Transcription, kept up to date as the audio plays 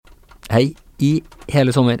Hei, i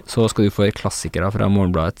hele sommer så skal du få klassikere fra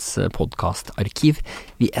Morgenbladets podcastarkiv.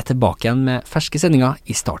 Vi tilbake igjen med ferske sendinger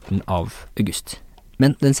i starten av august.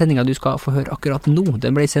 Men den sendingen du skal få høre akkurat nå,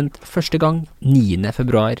 den ble sendt første gang 9.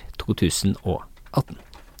 februar 2018.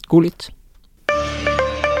 God lytt.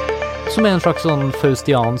 Som en slags sånn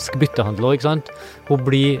faustiansk byttehandel, ikke sant? Hun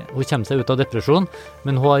kommer seg ut av depresjon,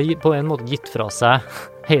 men hun har på en måte gitt fra seg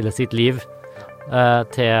hele sitt liv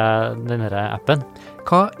til denne appen.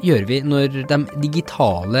 Hva gjør vi når de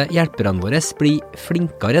digitale hjelperne våre blir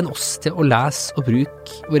flinkere enn oss til å lese og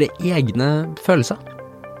bruke våre egne følelser?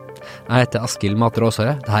 Jeg heter Askild Matre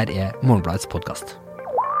Aasare. Dette er Morgenbladets podcast.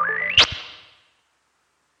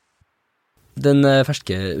 Den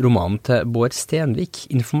ferske romanen til Bård Stenvik,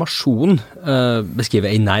 Informasjon,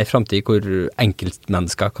 beskriver en nær fremtid hvor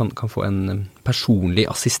enkeltmennesker kan få en personlig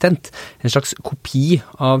assistent, en slags kopi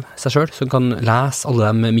av seg selv, som kan lese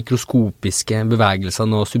alle de mikroskopiske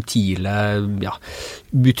bevegelsene og subtile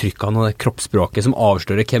uttrykkene og det kroppsspråket som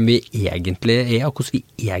avslører hvem vi egentlig er og hvordan vi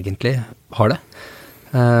egentlig har det.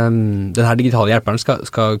 Denne digitale hjelperen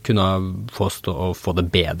skal kunne få oss til å få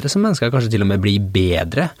det bedre som mennesker, kanskje til og med bli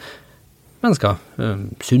bedre mennesker,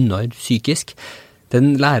 sunnere psykisk.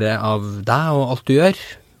 Den lærer av deg og alt du gjør,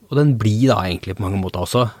 og den blir da egentlig på mange måter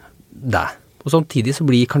også deg. Og samtidig så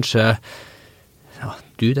blir kanskje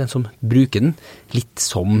du, den som bruker den, litt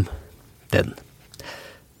som den.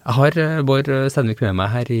 Jeg har Bård Stenvik med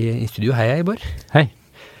meg her i studio. Hei, Bård. Hei.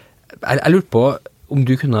 Jeg lurte på om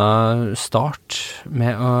du kunne starte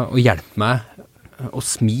med å hjelpe meg å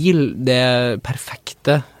smile det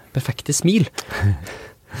perfekte smil.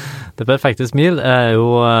 Det perfekte smil er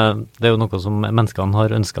jo noe som menneskene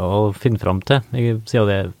har ønsket å finne fram til. Jeg sier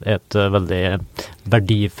det er et veldig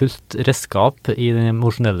verdifullt redskap i den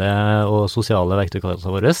emosjonelle og sosiale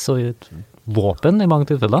verktøykassa våre, og et våpen i mange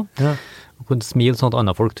tilfeller. Ja. Å kunne smile sånn at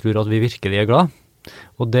andre folk tror at vi virkelig er glad.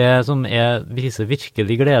 Og det som viser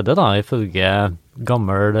virkelig glede da, ifølge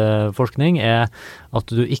gammel forskning, er at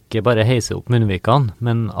du ikke bare heiser opp munnvikene,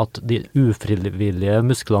 men at de ufrivillige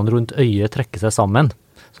musklene rundt øyet trekker seg sammen,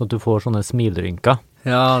 sånn at du får sånne smilrynker.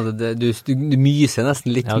 Ja, du myser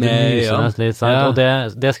nesten litt med øynene. Ja, du myser nesten litt, sant? Ja.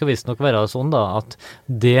 Og det skal visst nok være sånn da, at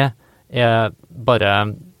det er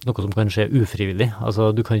bare noe som kan skje ufrivillig.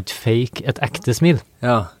 Altså, du kan ikke fake et ekte smil.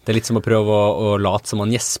 Ja, det er litt som å prøve å late som man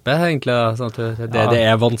gjesper, egentlig. Sånn at det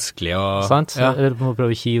er vanskelig å... Sant? Ja. Eller å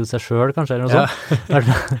prøve å kile seg selv, kanskje, eller noe sånt.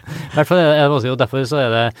 I hvert fall er det også, og derfor så er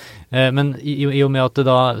det... Men i og med at det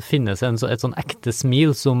da finnes et sånn ekte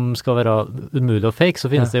smil som skal være umulig å fake, så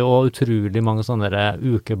finnes det jo utrolig mange sånne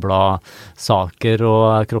ukebladsaker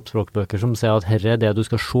og kroppsspråkbøker som sier at herre er det du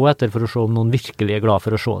skal se etter for å se om noen virkelig er glad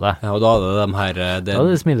for å se deg. Ja, og da er det de her... Da er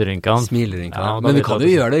det smilrynkene. Ja, men vi kan jo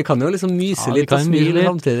gjøre det. Vi kan jo liksom myse litt og smile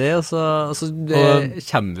samtidig, og så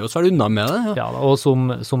kommer vi oss vel unna med det. Ja, og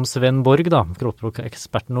som Sven Borg, da,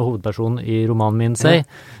 kroppsspråkeksperten og hovedpersonen i romanen min, sier,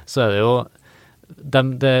 så er det jo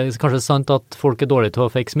det er kanskje sant at folk er dårlige til å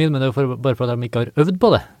fake smil, men det er jo bare for at de ikke har øvd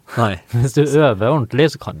på det. Nei. Hvis du øver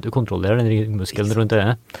ordentlig, så kan du kontrollere den muskelen rundt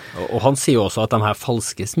øyet. Og han sier jo også at de her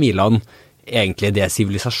falske smilene egentlig det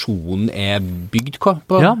sivilisasjonen er bygd på.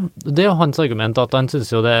 Ja, det er jo hans argument, at han synes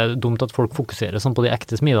jo det er dumt at folk fokuserer sånn på de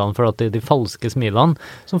ekte smilene, for at det er de falske smilene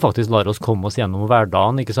som faktisk lar oss komme oss gjennom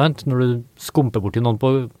hverdagen, ikke sant? Når du skumper bort til noen på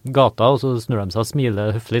gata, og så snur de seg og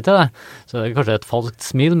smiler høflig til deg, så det er kanskje et falskt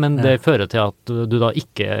smil, men det fører til at du da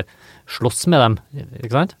ikke slåss med dem,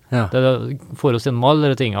 ikke sant? Ja. Det får oss gjennom alle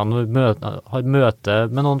tingene. Vi har møte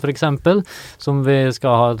med noen for eksempel, som vi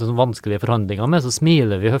skal ha sånn vanskelige forhandlinger med, så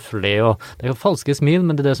smiler vi høflig, og det er falske smil,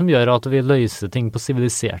 men det er det som gjør at vi løser ting på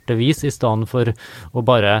siviliserte vis, i stedet for å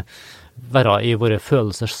bare være i våre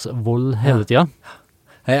følelsesvold hele tiden.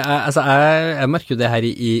 Jeg merker jo det her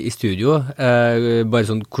i studio, bare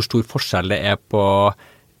sånn hvor stor forskjell det er på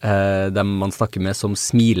dem man snakker med som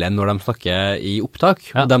smiler når de snakker i opptak,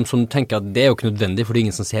 og dem som tenker at det er jo ikke nødvendig, for det er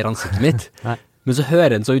ingen som ser ansiktet mitt. Men så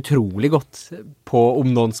hører en så utrolig godt på om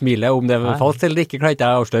noen smiler, om det er falskt eller ikke, klarer ikke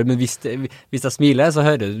jeg å avsløre, men hvis jeg smiler, så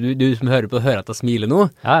hører du som hører på, hører at jeg smiler nå,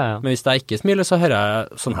 men hvis jeg ikke smiler, så hører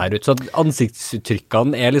jeg sånn her ut. Så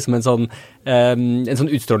ansiktsuttrykkene er liksom en sånn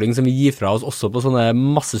utstråling som vi gir fra oss også på sånne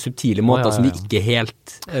masse subtile måter som vi ikke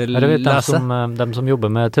helt leser. Dem som jobber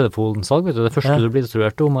med telefonsalg, vet du, det første du blir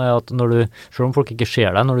instruert om er at når du, selv om folk ikke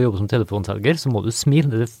ser deg når du jobber som telefonselger, så må du smile.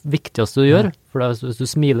 Det er det viktigste du gjør, for hvis du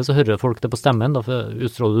smiler så hører folk det på stemmen, da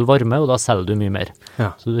utstråler du varme, og da selger du mye mer.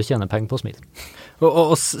 Ja. Så du tjener penger på å smile.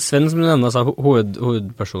 Og Sven, som du nevner, altså,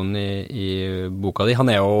 hovedpersonen i boka di, han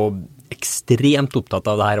er jo ekstremt opptatt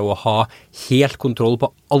av det her å ha helt kontroll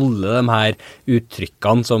på alle de her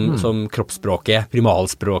uttrykkene som kroppsspråket,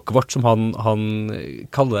 primalspråket vårt, som han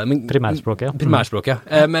kaller det. Men, primærspråket. Primærspråket.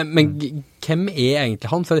 Men hvem er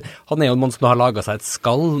egentlig han? For han er jo en mann som har laget seg et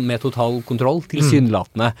skall med total kontroll,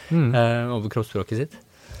 tilsynelatende, over kroppsspråket sitt.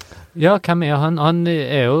 Ja, hvem er han? Han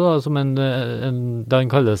er jo da som da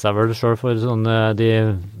han kaller seg vel selv for sånn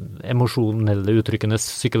de emosjonelle uttrykkenes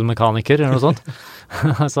sykkelmekaniker, eller noe sånt.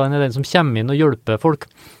 Så han er den som kommer inn og hjelper folk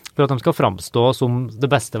for at de skal framstå som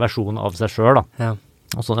det beste versjonen av seg selv, da. Ja.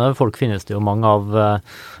 Og sånne folk finnes det jo mange av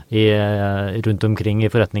rundt omkring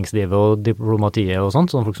i forretningslivet og diplomatiet og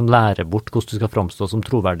sånt, sånne folk som lærer bort hvordan du skal framstå som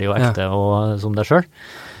troverdig og ekte og som deg selv.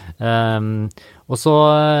 Men så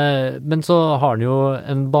har han jo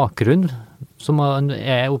en bakgrunn som han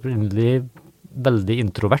er opprinnelig veldig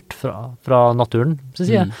introvert fra naturen, så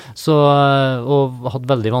sier jeg. Og hatt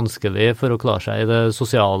veldig vanskelig for å klare seg i det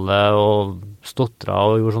sosiale og stottra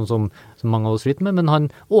og gjorde sånn som mange av oss sliter med, men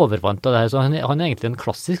han overvant av det her, så han er egentlig en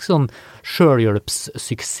klassisk sånn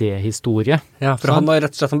selvhjelpssuksesshistorie. Ja, for han har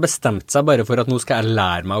rett og slett bestemt seg bare for at nå skal jeg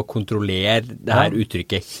lære meg å kontrollere det her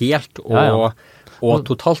uttrykket helt og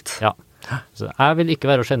totalt. Ja. Så jeg vil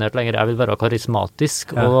ikke være sjenert lenger, jeg vil være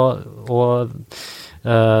karismatisk og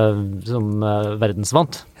som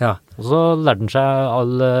verdensvant. Ja. Og så lærte han seg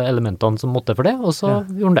alle elementene som måtte for det, og så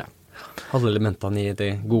gjorde han det. Alle elementene i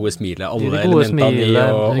det gode smilet, alle elementene i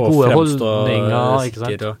å fremstå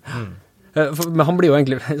sikker. Men han blir jo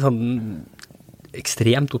egentlig sånn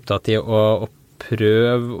ekstremt opptatt i å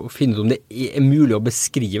prøve å finne ut om det er mulig å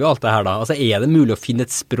beskrive alt det her da. Altså er det mulig å finne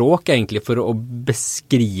et språk egentlig for å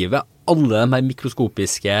beskrive alle de her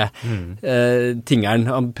mikroskopiske tingene.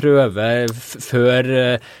 Han prøver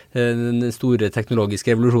før den store teknologiske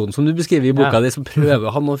revolusjonen, som du beskriver i boka di, så prøver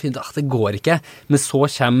han å finne at det går ikke. Men så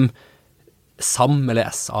kommer SAM, eller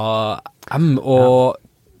SAM, og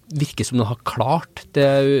virker som de har klart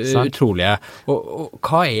det utrolige. Og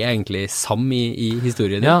hva er egentlig SAM i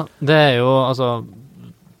historien din? Ja, det er jo, altså,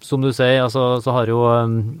 som du sier, altså, så har jo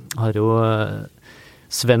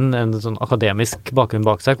Sven en sånn akademisk bakgrunn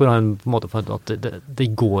bak seg, hvor han på en måte fant at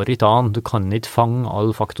det går ikke an, du kan ikke fange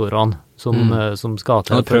alle faktorene som skal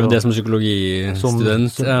til. Han har prøvd det som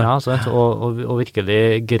psykologistudent. Og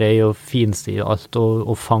virkelig greie å finstille alt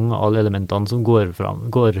og fange alle elementene som går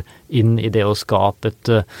inn i det å skape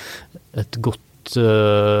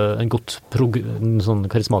en sånn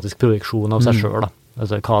karismatisk projeksjon av seg selv, da.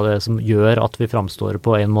 Altså hva det er som gjør at vi framstår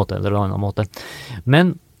på en måte eller en annen måte.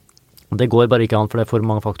 Men det går bare ikke an, for det er for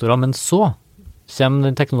mange faktorer. Men så kommer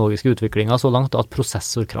den teknologiske utviklingen så langt at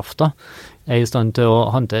prosessorkraften er i stand til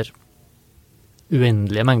å håndtere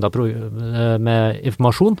uendelige mengder med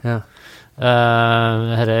informasjon. Ja.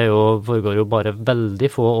 Her foregår jo bare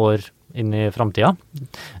veldig få år inn i fremtiden.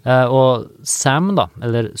 Og SAM da,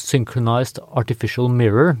 eller Synchronized Artificial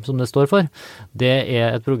Mirror, som det står for, det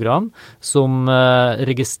er et program som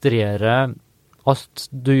registrerer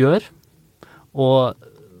alt du gjør, og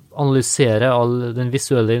analysere all den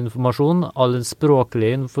visuelle informasjonen, all den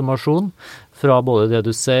språklige informasjon fra både det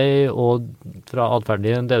du sier og fra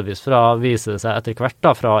adferden, delvis fra viser det seg etter hvert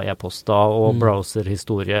da, fra e-poster og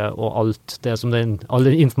browserhistorie og alt det som all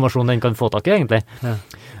den informasjonen den kan få tak i egentlig. Ja.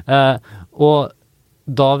 Og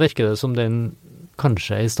da virker det som den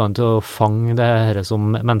kanskje er i stand til å fange det her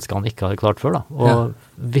som menneskene ikke har klart før da, og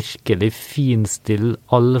virkelig finstille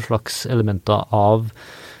alle slags elementer av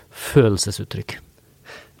følelsesuttrykk.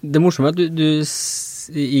 Det morsomme er at du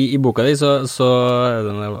i boka di så er det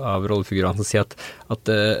en av rollefigurene som sier at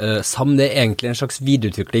SAM det er egentlig en slags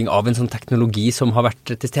videreutvikling av en sånn teknologi som har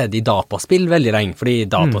vært til stede i dataspill veldig lenge, fordi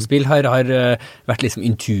dataspill har vært liksom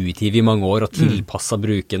intuitiv i mange år og tilpasset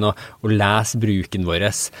bruken og lest bruken vår.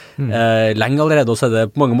 Lenge allerede, og så er det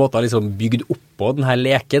på mange måter liksom bygd oppå den her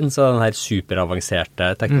leken, så den her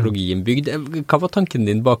superavanserte teknologien bygd. Hva var tanken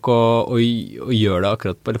din bak å gjøre det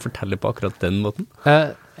akkurat, eller fortelle på akkurat den måten?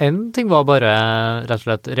 En ting var bare rett og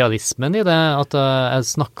slett realismen i det, at jeg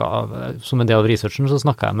snakket, som en del av researchen, så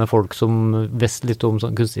snakket jeg med folk som visste litt om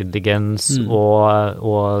sånn kunstig intelligens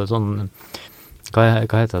og sånn,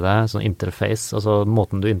 hva heter det, sånn interface, altså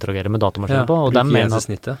måten du interagerer med datamaskinen på.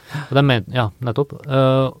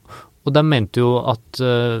 Og de mente jo at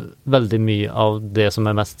veldig mye av det som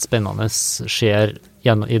er mest spennende skjer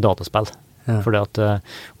i dataspill. Ja. Fordi at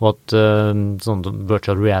sånn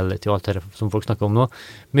virtual reality og alt det som folk snakker om nå,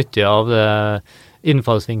 mye av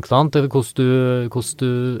innfallsvinklene til hvordan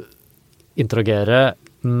du interagerer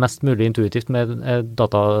mest mulig intuitivt med et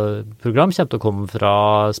dataprogram kommer til å komme fra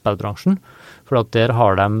spillbransjen, for at der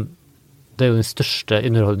har de det er jo den største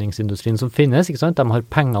underholdningsindustrien som finnes, ikke sant? De har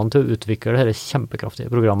pengene til å utvikle disse kjempekraftige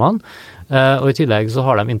programmene, og i tillegg så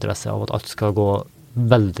har de interesse av at alt skal gå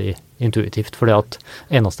veldig intuitivt, fordi at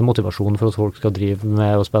eneste motivasjon for at folk skal drive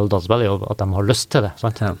med å spille dataspill er jo at de har lyst til det,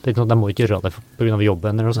 sant? Ja. Det er ikke noe, de må ikke gjøre det på grunn av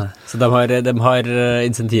jobben eller noe sånt. Så de har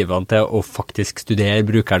insentivene til å faktisk studere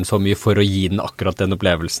brukeren så mye for å gi den akkurat den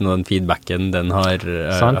opplevelsen og den feedbacken den har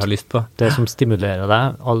lyst på. Det som stimulerer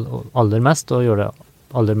deg aller mest, og gjør det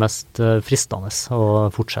aller mest fristende å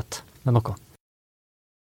fortsette med noe.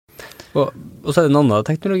 Og så er det en annen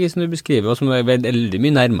teknologi som du beskriver, og som er veldig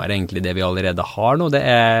mye nærmere egentlig det vi allerede har nå. Det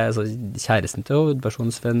er altså, kjæresten til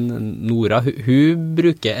hovedpersonens venn Nora. Hun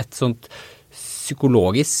bruker et sånt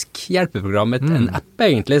psykologisk hjelpeprogram, en app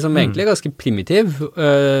egentlig, som egentlig er ganske primitiv.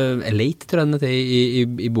 Elate, tror jeg den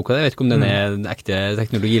heter i boka. Jeg vet ikke om den er en ekte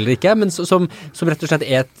teknologi eller ikke, men som rett og slett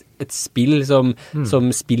er et spill som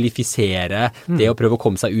spillifiserer det å prøve å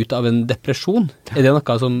komme seg ut av en depresjon. Er det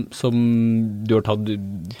noe som du har tatt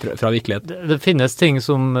fra virkelighet? Det finnes ting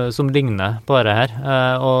som ligner på det her,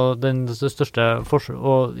 og den største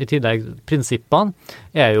og i tillegg prinsippene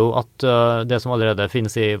er jo at det som allerede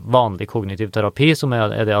finnes i vanlig kognitiv terapi, som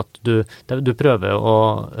er det at du prøver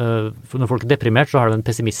å, når folk er deprimert, så har du en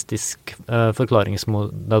pessimistisk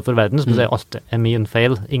forklaringsmodell for verden, som sier alt er min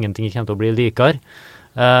feil, ingenting kommer til å bli likere.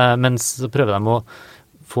 Mens så prøver de å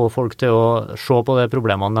få folk til å se på de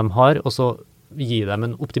problemene de har, og så gi dem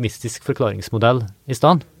en optimistisk forklaringsmodell i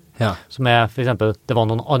stedet. Ja. Som er for eksempel, det var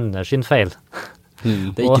noen andre sin feil.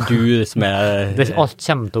 Det er ikke du som er... Alt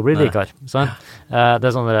kommer til å bli likere. Sånn?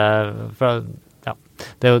 Det er sånn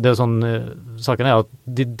det er jo sånn, saken er at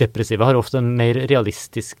de depressive har ofte en mer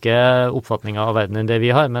realistiske oppfatninger av verden enn det vi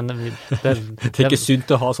har, men det er ikke sunt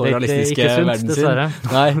å ha så realistiske verden sin.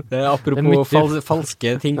 Nei, apropos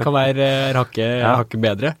falske ting kan være hakket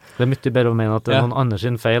bedre. Det er mye bedre å mene at det er noen andre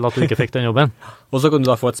sin feil at du ikke fikk den jobben. Og så kan du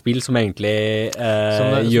da få et spill som egentlig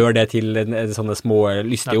gjør det til sånne små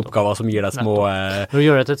lystige oppgaver som gir deg små... Når du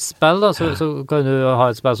gjør det til et spill, da, så kan du ha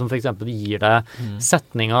et spill som for eksempel gir deg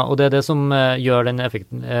setninger, og det er det som gjør den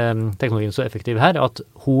teknologien så effektiv her, at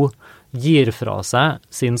hun gir fra seg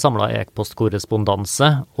sin samlet e-postkorrespondanse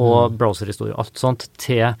og browserhistorie, alt sånt,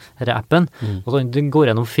 til appen. Og så den går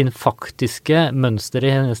gjennom å finne faktiske mønster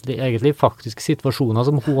i hennes eget liv, faktiske situasjoner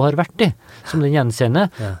som hun har vært i, som den gjenkjenner,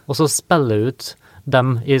 og så spiller ut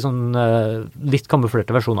dem i sånn litt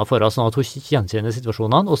kamuflerte versjoner for oss, sånn at hun gjenkjenner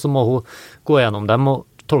situasjonene, og så må hun gå gjennom dem og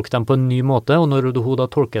tolke dem på en ny måte, og når hun da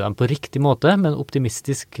tolker dem på riktig måte, med en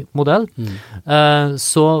optimistisk modell,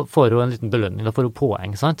 så får hun en liten belønning, da får hun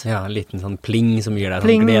poeng, sant? Ja, en liten sånn pling som gir deg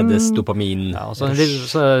sånn gledesdopamin. Ja, og så er det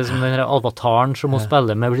den her avataren som hun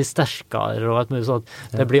spiller med blir sterkere, og et mye sånn at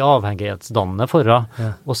det blir avhengighetsdannende for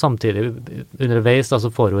henne, og samtidig underveis da, så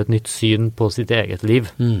får hun et nytt syn på sitt eget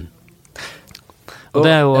liv. Og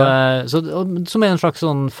det er jo, som er en slags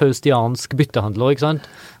sånn faustiansk byttehandel, ikke sant?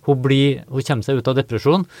 Hun kommer seg ut av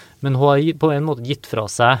depresjon, men hun har på en måte gitt fra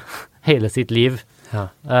seg hele sitt liv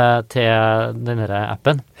til denne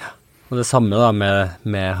appen. Ja. Og det samme da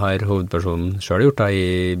med har hovedpersonen selv gjort da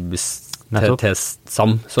til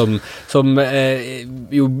Sam, som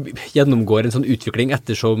jo gjennomgår en sånn utvikling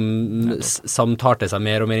ettersom Sam tar til seg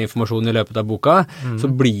mer og mer informasjon i løpet av boka, så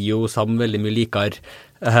blir jo Sam veldig mye likere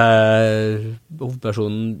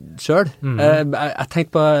hovedpersonen selv. Jeg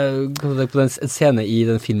tenkte på den scene i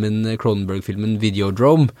den filmen, Cronenberg-filmen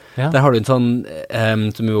Videodrome. Der har du en sånn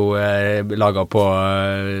som jo er laget på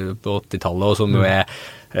 80-tallet, og som jo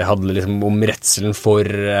handler liksom om redselen for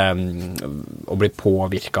å bli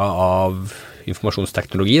påvirket av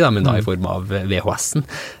informasjonsteknologi, da, men da i form av VHS-en,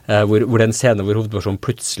 hvor det er en scene hvor hovedpersonen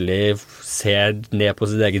plutselig ser ned på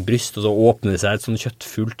sitt eget bryst, og så åpner det seg et sånn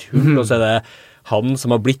kjøttfullt hull, og så er det han som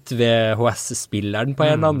har blitt VHS-spilleren på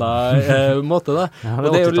en annen måte da. Ja, det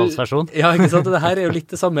er 80-tallsversjon. Ja, ikke sant? Og det her er jo litt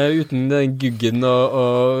det samme uten den guggen,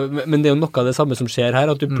 men det er jo noe av det samme som skjer her,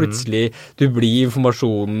 at du plutselig du blir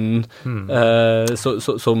informasjonen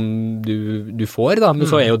som du får da, men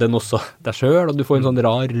så er jo den også deg selv, og du får en sånn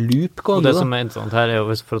rar loop gående. Og det som er interessant her er jo,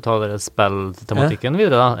 for å ta dere spilltematikken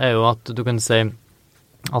videre da, er jo at du kan si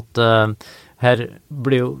at her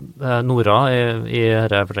blir jo Nora i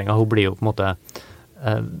denne fortellinga, hun blir jo på en måte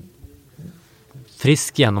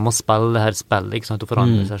frisk gjennom å spille det her spillet, ikke sant, og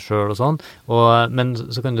forandre seg selv og sånn, men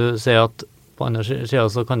så kan du si at på andre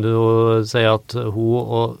siden så kan du jo si at hun,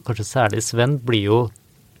 og kanskje særlig Sven, blir jo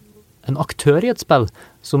en aktør i et spill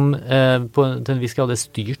som til en viss grad er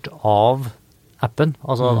styrt av appen,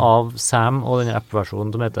 altså av Sam og denne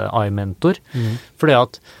app-versjonen som heter iMentor, fordi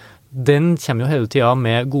at den kommer jo hele tiden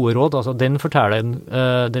med gode råd, altså den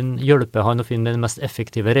hjelper han å finne den mest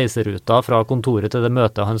effektive reiseruta fra kontoret til det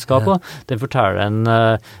møtet han skal på, den forteller han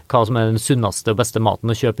hva som den sunneste og beste maten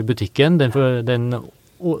å kjøpe i butikken, den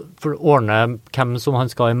ordne hvem som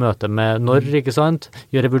han skal i møte med når, ikke sant?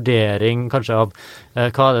 Gjøre vurdering kanskje av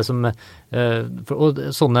hva det som og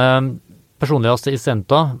sånne personlige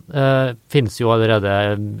assistenter finnes jo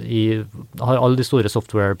allerede alle de store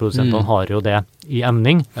softwareprodusentene har jo det i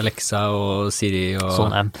emning. Alexa og Siri og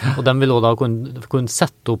sånne. Og de vil også da kunne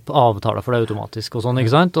sette opp avtaler for det automatisk og sånn,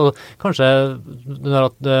 ikke sant? Og kanskje når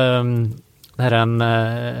at det en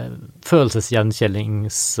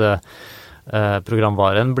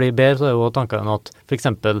følelsesgjenkjellingsprogramvaren blir bedre, så jo tanken at for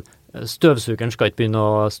eksempel støvsugeren skal ikke begynne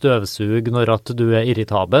å støvsuge når at du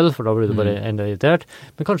irritabel, for da blir du bare enda irritert.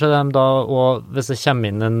 Men kanskje de da, og hvis det kommer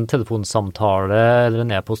inn en telefonsamtale eller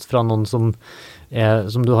en e-post fra noen som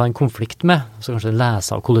du har en konflikt med, så kanskje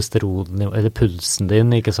leser av kolesterolen eller pulsen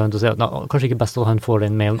din, ikke sant, og sier kanskje ikke best at han får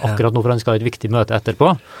den mailen akkurat nå, for han skal ha et viktig møte etterpå.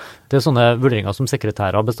 Det sånne vurderinger som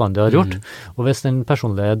sekretærer bestandig har gjort, og hvis den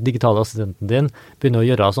personlige digitale assistenten din begynner å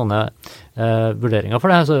gjøre sånne vurderinger for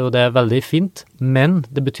deg, så jo det veldig fint, men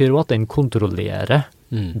det betyr jo at den kontrollerer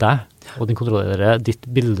deg, og den kontrollerer ditt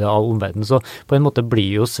bilde av omverdenen. Så på en måte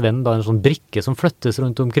blir jo Sven da en sånn brikke som flyttes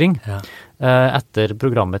rundt omkring etter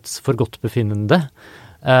programmets forgodtbefinnende.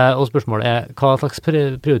 Og spørsmålet hva slags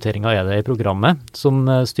prioriteringer det i programmet som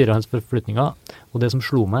styrer hans forflytninger? Og det som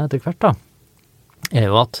slo meg etter hvert da,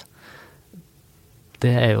 jo at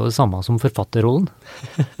det jo det samme som forfatterrollen,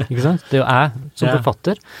 ikke sant? Det jo jeg som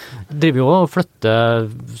forfatter, driver jo og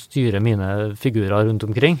styrer mine figurer rundt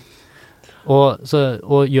omkring. Og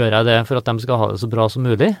gjør jeg det for at de skal ha det så bra som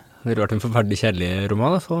mulig? Det har vært en forferdelig kjedelig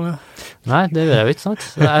roman, da. Nei, det gjør jeg jo ikke, sant?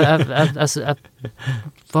 Jeg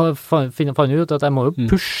fant ut at jeg må jo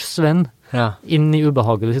pushe Sven inn i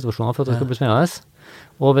ubehagelige situasjoner for at det skal bli spennende.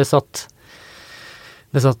 Og hvis at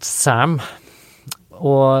Sam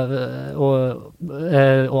og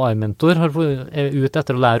iMentor ute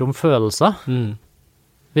etter å lære om følelser,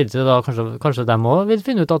 vil det da kanskje de også vil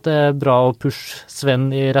finne ut at det bra å pushe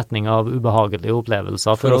Sven i retning av ubehagelige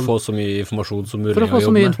opplevelser. For å få så mye informasjon som mulig. For å få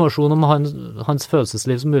så mye informasjon om hans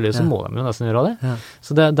følelsesliv som mulig, så må de jo nesten gjøre det.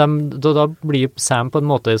 Så da blir Sam på en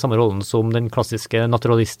måte i samme rollen som den klassiske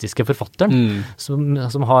naturalistiske forfatteren,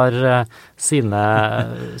 som har sine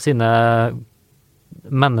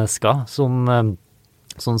mennesker som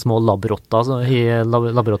sånne små labrotter i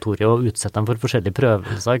laboratoriet og utsette dem for forskjellige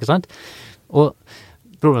prøvelser, ikke sant? Og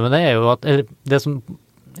problemet med det jo at det som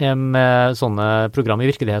med sånne program i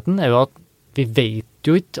virkeligheten jo at vi vet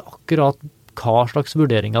jo ikke akkurat hva slags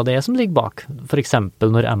vurderinger det som ligger bak. For eksempel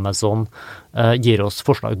når Amazon gir oss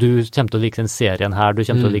forslag. Du kommer til å like den serien her, du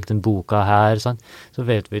kommer til å like den boka her, sant? Så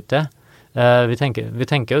vet vi ikke det. Vi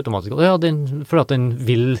tenker automatisk for at den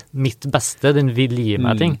vil mitt beste, den vil gi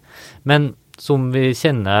meg ting. Men som vi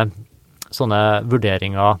kjenner sånne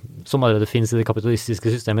vurderinger som allerede finnes i det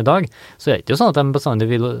kapitalistiske systemet i dag, så det ikke jo sånn at de bestandig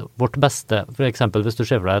vil vårt beste. For eksempel hvis du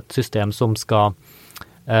ser for deg et system som skal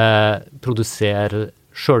produsere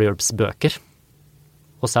selvhjelpsbøker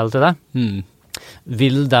og selge til deg,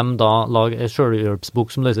 vil de da lage en selvhjelpsbok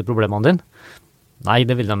som løser problemene dine? Nei,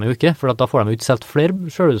 det vil de jo ikke, for da får de jo ikke selv flere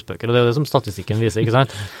selvhjelpsbøker, og det jo det som statistikken viser, ikke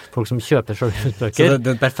sant? Folk som kjøper selvhjelpsbøker. Så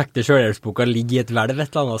den perfekte selvhjelpsboka ligger i et hvelv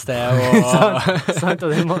et eller annet sted, sant, og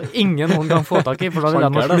det må ingen noen gang få tak i, for da vil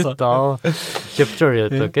de ha sluttet å kjøpe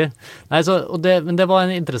selvhjelpsbøker. Nei, men det var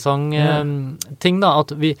en interessant ting da,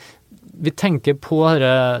 at vi tenker på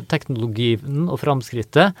teknologien og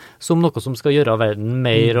framskrittet som noe som skal gjøre verden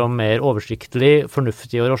mer og mer oversiktlig,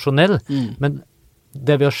 fornuftig og rasjonell, men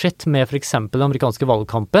det vi har sett med for eksempel den amerikanske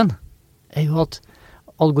valgkampen, jo at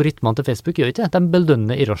algoritmene til Facebook gjør ikke det. De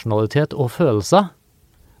belønner irrasjonalitet og følelser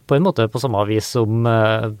på en måte på samme vis som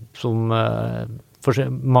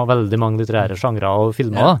veldig mange litterære sjangre og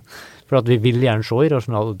filmer. For at vi vil gjerne se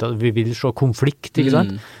irrasjonalitet, vi vil se konflikt, ikke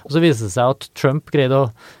sant? Og så viser det seg at Trump greide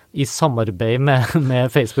i samarbeid med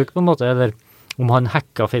Facebook på en måte, eller om han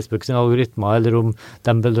hacka Facebook sin algoritmer, eller om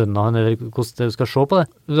de belønner han, eller hvordan du skal se på det.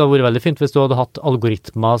 Det hadde vært veldig fint hvis du hadde hatt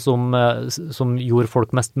algoritmer som gjorde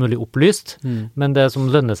folk mest mulig opplyst, men det som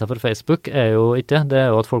lønner seg for Facebook jo ikke, det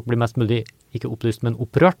jo at folk blir mest mulig ikke opplyst, men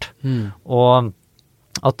opprørt. Og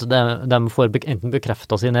at de får enten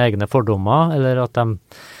bekreftet sine egne fordommer, eller at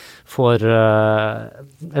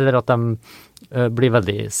de blir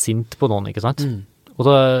veldig sint på noen, ikke sant? Og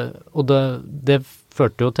det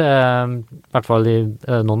førte jo til, i hvert fall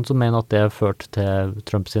noen som mener at det førte til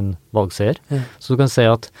Trumps valgseier. Så du kan si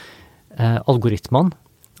at algoritmene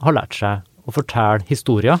har lært seg å fortelle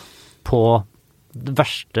historier på det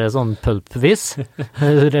verste sånn pulp-vis,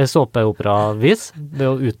 såpeopera-vis, ved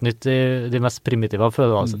å utnytte de mest primitive av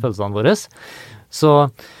følelsene våre. Så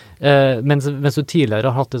mens du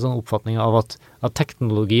tidligere har hatt en sånn oppfatning av at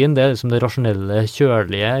teknologien, det liksom det rasjonelle,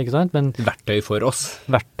 kjølige, ikke sant? Men verktøy for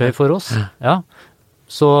oss, ja.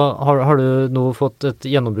 Så har du nå fått et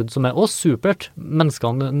gjennombrudd som supert. Nå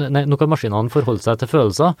kan maskinene forholde seg til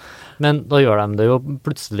følelser, men da gjør de det jo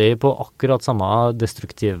plutselig på akkurat samme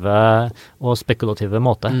destruktive og spekulative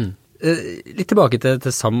måte. Litt tilbake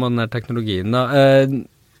til Sam og den teknologien da.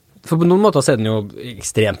 For på noen måter så er den jo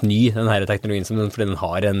ekstremt ny, den her teknologien, fordi den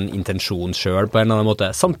har en intensjon selv på en eller annen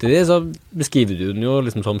måte. Samtidig så beskriver du den jo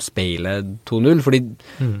liksom som speilet 2.0, fordi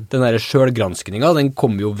den her selvgranskningen, den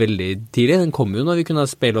kom jo veldig tidlig. Den kom jo når vi kunne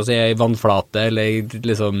speile oss i vannflate, eller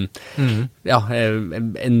liksom,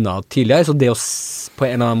 enda tidligere. Så det å på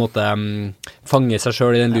en eller annen måte fange seg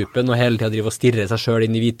selv i den loopen, og hele tiden drive og stirre seg selv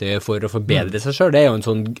inn i hvitøyet for å forbedre seg selv, det er jo en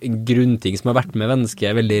sånn grunnting som har vært med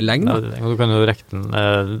mennesket veldig lenge. Du kan jo rekke den,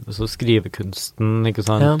 så skrivekunsten, ikke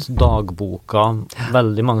sant, dagboka,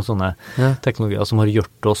 veldig mange sånne teknologier som har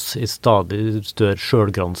gjort oss i stadig større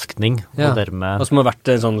selvgranskning, og dermed... Og som har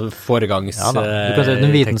vært en sånn foregangs du kan si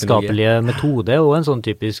den vitenskapelige metode, og en sånn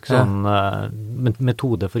typisk sånn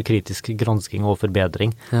metode for kritisk gransking og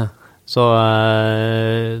forbedring. Så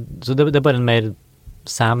det er bare en mer...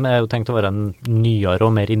 Sam er jo tenkt å være en nyere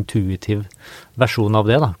og mer intuitiv versjon av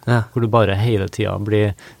det da, hvor du bare hele tiden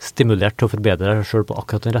blir stimulert til å forbedre deg selv på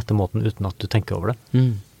akkurat den rette måten uten at du tenker over det.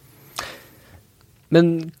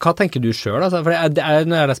 Men hva tenker du selv? Altså? For når jeg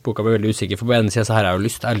leser boka, blir jeg veldig usikker, for på en side så har jeg jo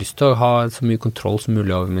lyst til å ha så mye kontroll som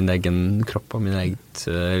mulig over min egen kropp og min eget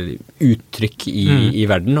uttrykk i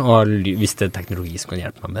verden, og hvis det er teknologi som kan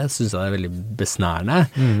hjelpe meg med det, synes jeg det er veldig besnærende.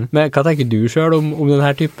 Men hva tenker du selv om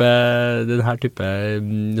denne type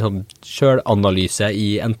sånn, selvanalyse i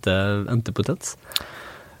entepotens?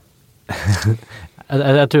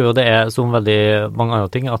 Jeg tror jo det er som veldig mange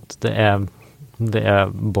andre ting, at det er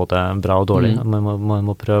både bra og dårlig. Man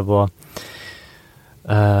må prøve å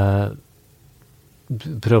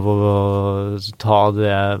ta de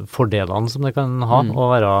fordelene som det kan ha,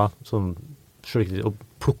 og være sånn, å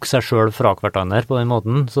plukke seg selv fra hverandre på den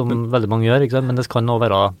måten, som veldig mange gjør, ikke sant? Men det kan også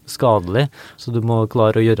være skadelig, så du må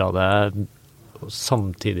klare å gjøre det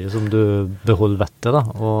samtidig som du beholder vettet, da,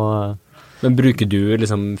 Men bruker du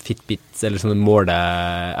liksom Fitbit eller sånne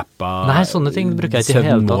måleapper? Nei, sånne ting bruker jeg ikke i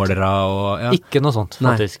hele tatt. Søvnmålere Ikke noe sånt,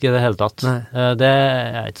 faktisk, i det hele tatt. Det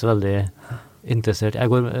er jeg ikke så veldig interessert.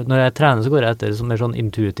 Når jeg trener, så går jeg etter mer sånn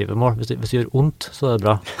intuitive mål. Hvis det gjør ondt, så er det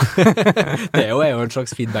bra. Det er jo en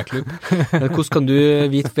slags feedback-loop. Hvordan kan du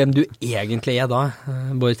vite hvem du egentlig er da,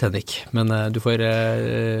 Bård Tennik? Men du får...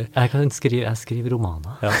 Jeg skriver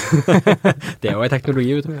romaner. Det er jo en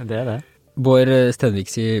teknologi, vet du. Det er det. Bård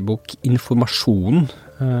Stenviks bok Informasjonen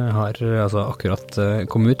har altså akkurat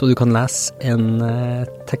kommet ut, og du kan lese en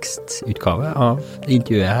tekstutgave av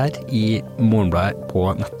intervjuet her i Morgenbladet på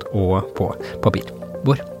nett og på papir.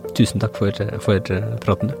 Bård, tusen takk for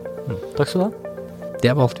praten du. Takk skal du ha.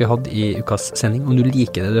 Det var alt vi hadde i ukas sending. Om du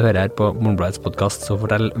liker det du hører her på Morgenbladets podcast, så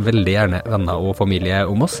fortell veldig gjerne venner og familie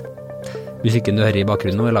om oss. Musikken du hører i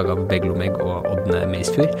bakgrunnen er laget av Beglomeg og Ådne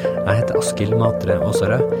Meisfjord. Jeg heter Askild Matre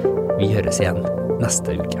Åsare. Vi høres igjen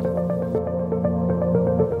neste uke.